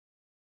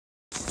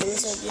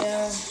What's up,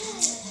 y'all?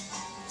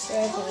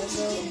 Sorry for that,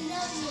 bro.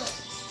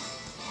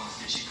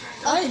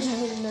 Why did you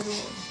get another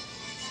one?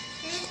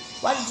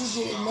 Why did you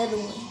get another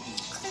one?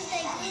 Because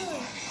they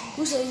good.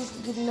 Who said you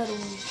could get another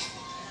one?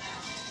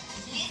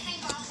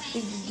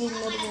 If you get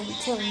another one, we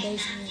tell them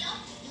basically.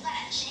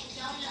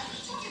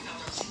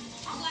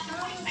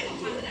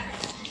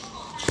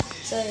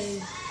 Say,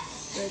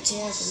 the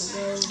chance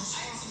to go.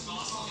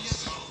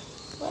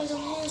 Where's the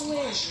hands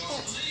with?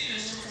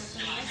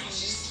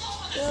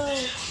 Yo.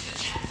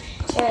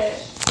 Chad.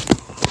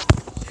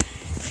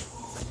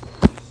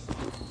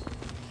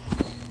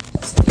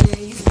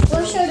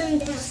 We'll show them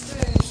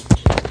downstairs.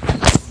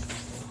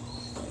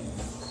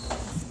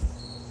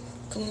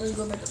 Come on, let's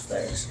go back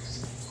upstairs.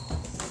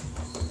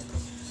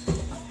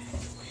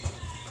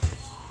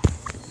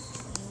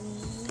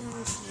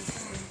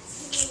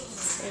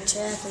 And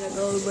Chad finna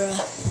go, bro.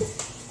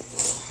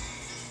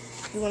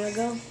 You wanna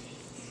go?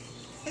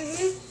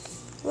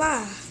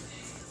 Why?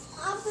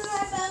 I'll be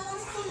right back. I'm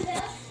coming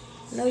back.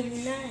 No,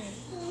 you're not.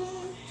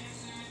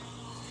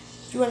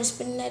 You wanna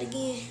spin that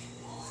again?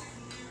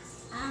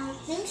 I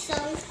don't think so.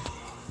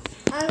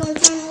 I'm going to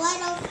turn the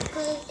light off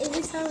because if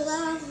we turn the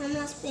light off, I'm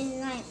not spending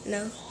the night.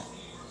 No.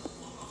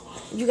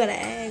 You gotta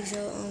ask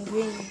your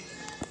green.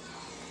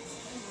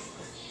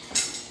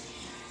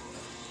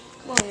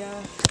 Come on,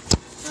 y'all.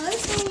 Oh,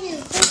 it's only a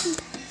cookie.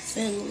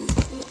 Family.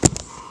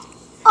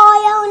 Oh,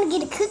 y'all want to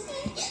get a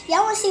cookie?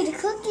 Y'all want to see the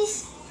cookies?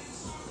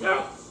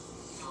 No.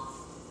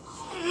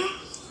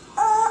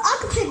 I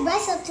can pick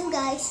Bryce up too,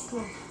 guys. Come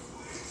on.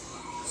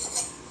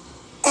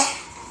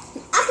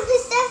 I can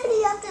pick Stephany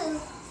up too.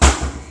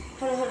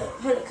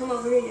 Hold up. Come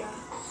over here, y'all.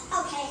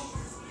 Okay.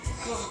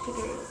 Come on, pick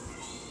her up.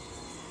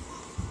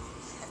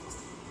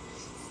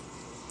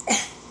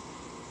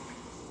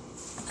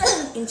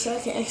 And Chad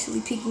can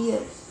actually pick me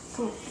up.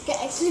 Come on. I can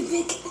actually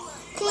pick.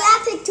 Can I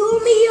pick two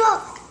of me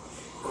up?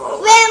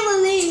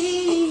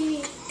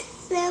 Family.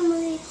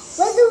 Family.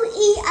 What do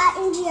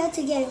E-I-N-G-O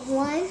together?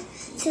 1,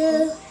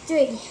 2,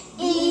 3.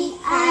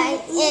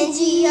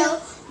 E-I-N-G-O.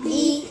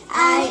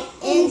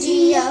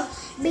 B-I-N-G-O.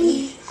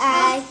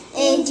 B-I-N-G-O.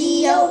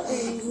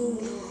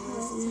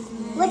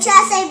 What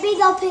y'all say?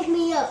 Bingo pick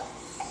me up.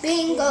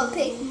 Bingo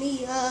pick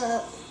me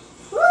up.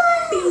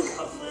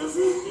 Bingo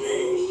pick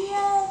me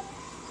up.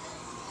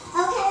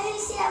 Okay, let me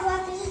see how I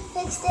can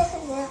pick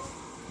Stephany up.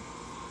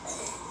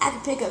 I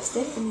can pick up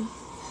Stephany.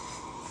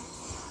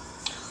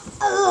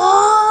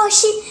 Oh,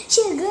 she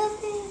a good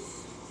thing.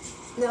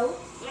 No.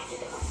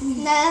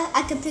 Nah,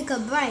 I can pick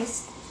up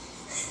Bryce.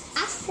 I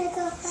can pick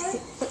up her.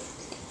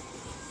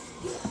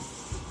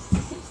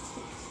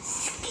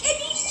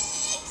 Skinny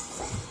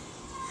legs.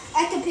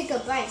 I can pick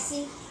up Bryce,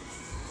 see?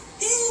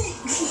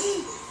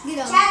 Get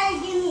on. Try to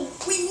give me.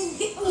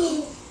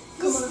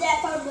 Just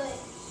slap her butt.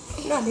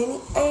 No, Benny.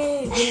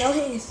 Hey, with no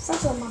hands. Stop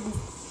talking about me.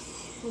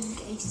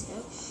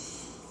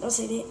 Don't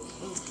say that.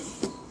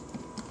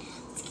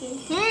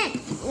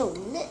 No,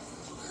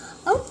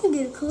 I'm gonna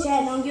get a cook.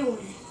 Chad, don't get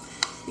one.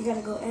 You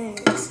gotta go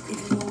ask if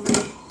you want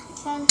one.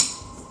 Chad.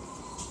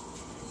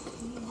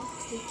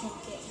 You can't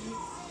get me.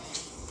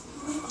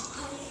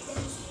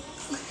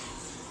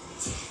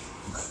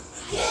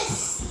 Yes!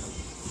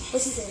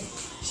 What she say?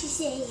 She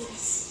said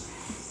yes.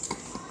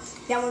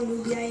 Y'all wanna do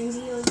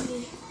B-I-N-G-O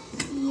again?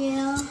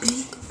 Yeah.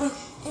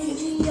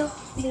 B-I-N-G-O.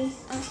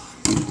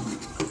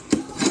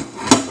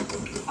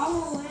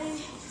 Oh, man.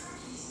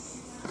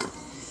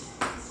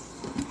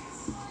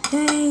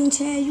 Dang,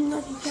 Chad, you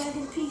lucky. Can I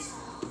get a piece?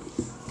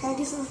 Can I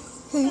get some?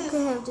 You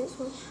can have this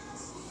one.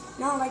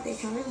 No, I don't like that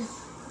kind of.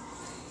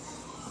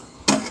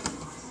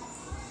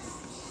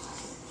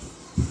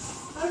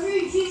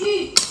 Hurry, Gigi.